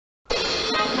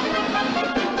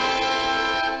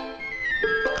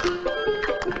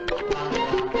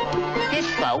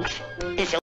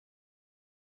is a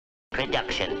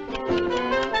production.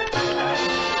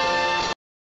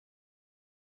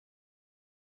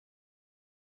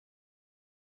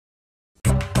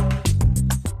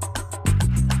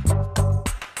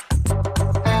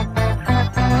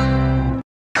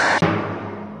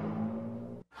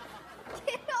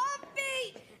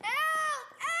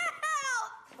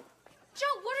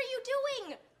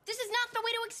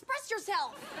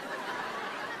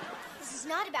 This is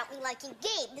not about me liking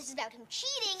Gabe. This is about him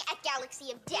cheating at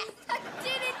Galaxy of Death. I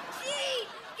didn't cheat!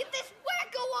 Get this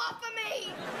wacko off of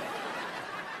me!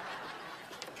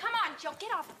 Come on, Joe,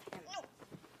 get off of him. No.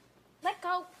 Let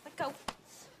go, let go.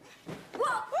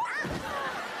 Whoa!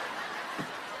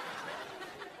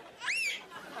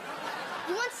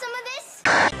 You want some of this?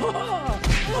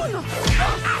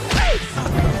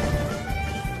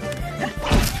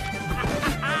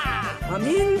 I'm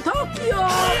in Tokyo!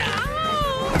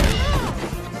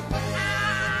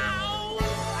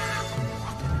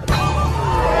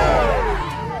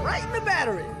 Right in the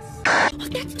batteries! Oh,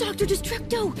 that's Dr.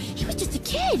 Destructo! He was just a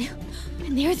kid!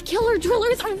 And there's Killer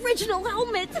Driller's original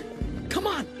helmet! Come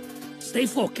on! Stay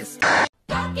focused!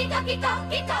 Toki, toki,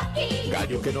 toki, toki.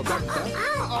 Gallo que no canta,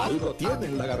 algo tiene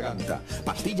en la garganta.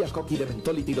 Pastillas Coqui de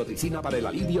mentol y tirotricina para el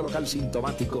alivio local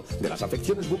sintomático de las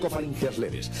afecciones bucofaringeas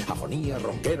leves, afonías,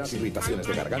 ronqueras, irritaciones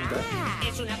de garganta.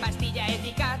 Es una pastilla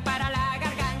eficaz para la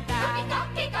garganta.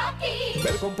 Toki, toki, toki.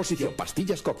 Ver composición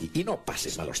Pastillas Coqui y no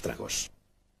pases malos tragos.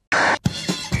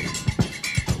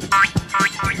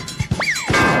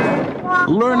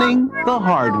 Learning the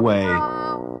hard way.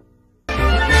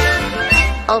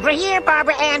 Over here,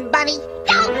 Barbara Ann Bunny.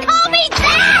 Don't call me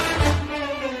that!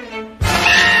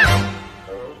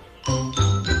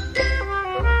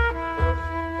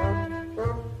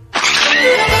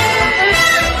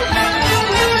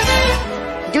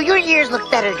 Do your ears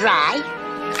look better dry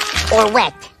or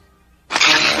wet?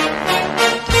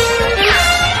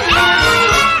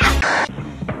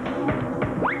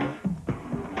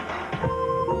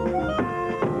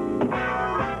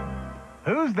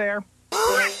 Who's there?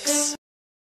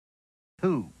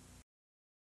 Who?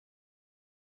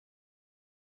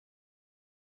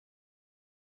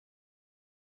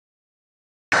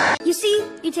 You see,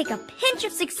 you take a pinch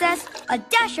of success, a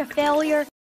dash of failure.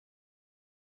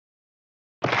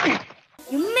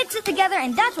 You mix it together,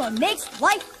 and that's what makes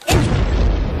life interesting.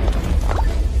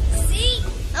 See?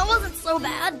 That wasn't so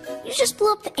bad. You just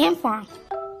blew up the ant farm.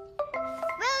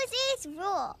 Roses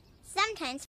rule.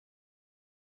 Sometimes.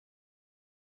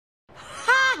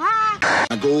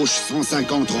 À gauche,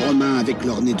 150 Romains avec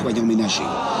leur nettoyant ménager.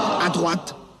 À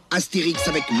droite, Astérix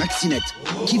avec Maxinette.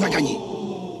 Qui va gagner?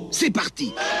 C'est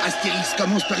parti! Astérix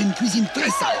commence par une cuisine très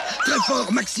sale. Très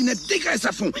fort, Maxinette dégraisse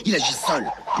à fond. Il agit seul.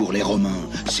 Pour les Romains,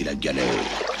 c'est la galère.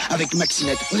 Avec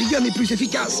Maxinette, rien n'est plus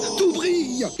efficace. Tout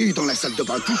brille. Et dans la salle de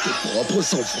bain, tout est propre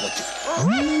sans frotter.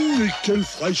 Mais quelle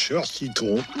fraîcheur,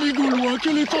 citron! Les Gaulois,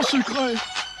 quel est ton secret?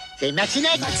 C'est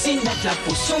Maxinette! Maxinette, la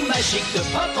potion magique de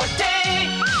propreté.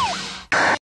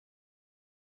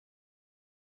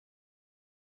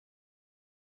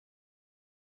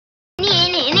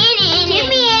 Give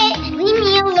me it! Leave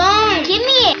me alone! Give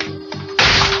me it!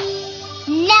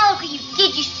 Now look what you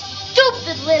did, you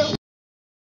stupid little...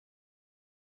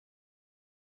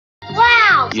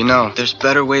 Wow! You know, there's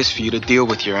better ways for you to deal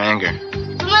with your anger.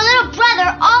 But my little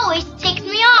brother always takes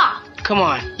me off. Come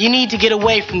on, you need to get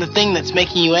away from the thing that's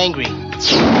making you angry.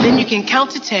 Then you can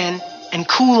count to 10 and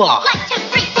cool off. 1, 2,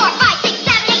 3, 4, 5, 6,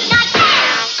 7, 8, 9,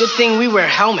 10! Good thing we wear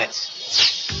helmets.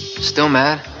 Still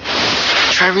mad?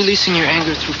 Try releasing your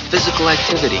anger through physical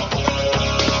activity.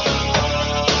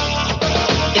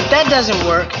 If that doesn't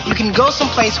work, you can go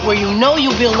someplace where you know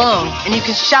you'll be alone and you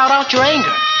can shout out your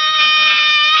anger.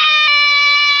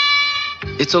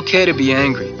 It's okay to be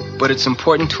angry, but it's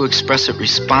important to express it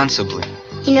responsibly.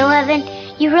 You know, Evan,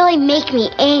 you really make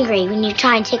me angry when you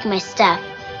try and take my stuff.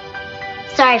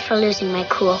 Sorry for losing my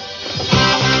cool.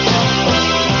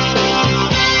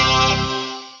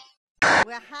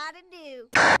 We're hot and new.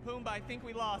 Pumbaa, I think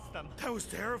we lost them. That was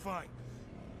terrifying.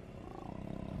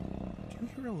 Do you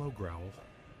hear a low growl?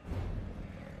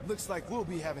 Looks like we'll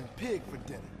be having pig for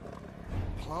dinner.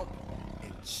 Plump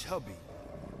and chubby.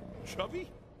 Chubby?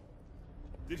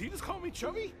 Did he just call me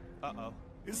chubby? Uh-oh.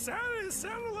 It sounded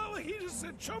a lot like he just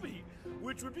said chubby,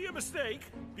 which would be a mistake,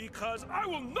 because I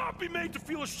will not be made to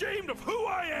feel ashamed of who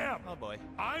I am! Oh boy.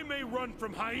 I may run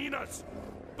from hyenas,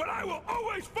 but I will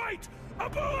always fight a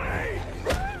bully!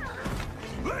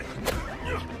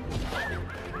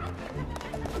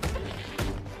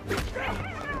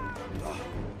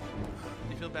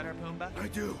 You feel better, Pumbaa? I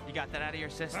do. You got that out of your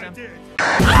system? I did.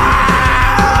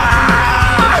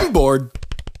 I'm bored.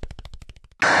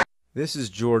 This is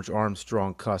George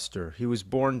Armstrong Custer. He was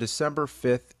born December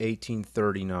 5th,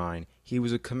 1839. He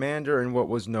was a commander in what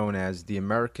was known as the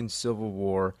American Civil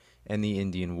War and the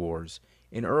Indian Wars.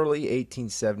 In early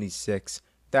 1876,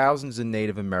 thousands of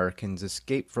Native Americans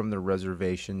escaped from their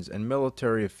reservations and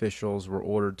military officials were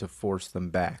ordered to force them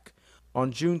back. On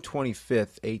June 25,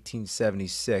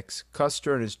 1876,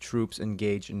 Custer and his troops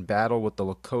engaged in battle with the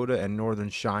Lakota and Northern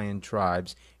Cheyenne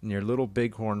tribes near Little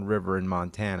Bighorn River in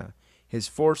Montana. His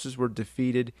forces were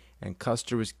defeated and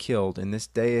Custer was killed in this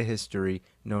day of history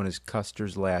known as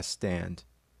Custer's Last Stand.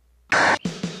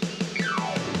 Let's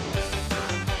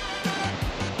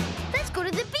go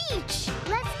to the beach.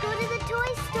 Let's go to the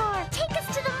toy store. Take us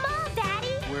to the mall, Daddy.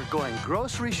 We're going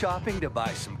grocery shopping to buy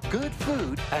some good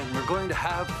food, and we're going to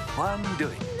have fun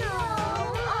doing it. No.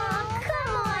 Aw,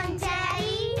 come on,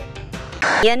 Daddy.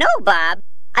 You know, Bob,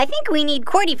 I think we need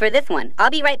Cordy for this one. I'll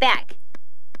be right back.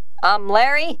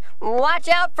 Larry, watch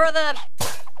out for the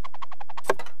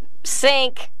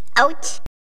sink. Ouch.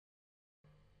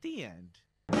 The end.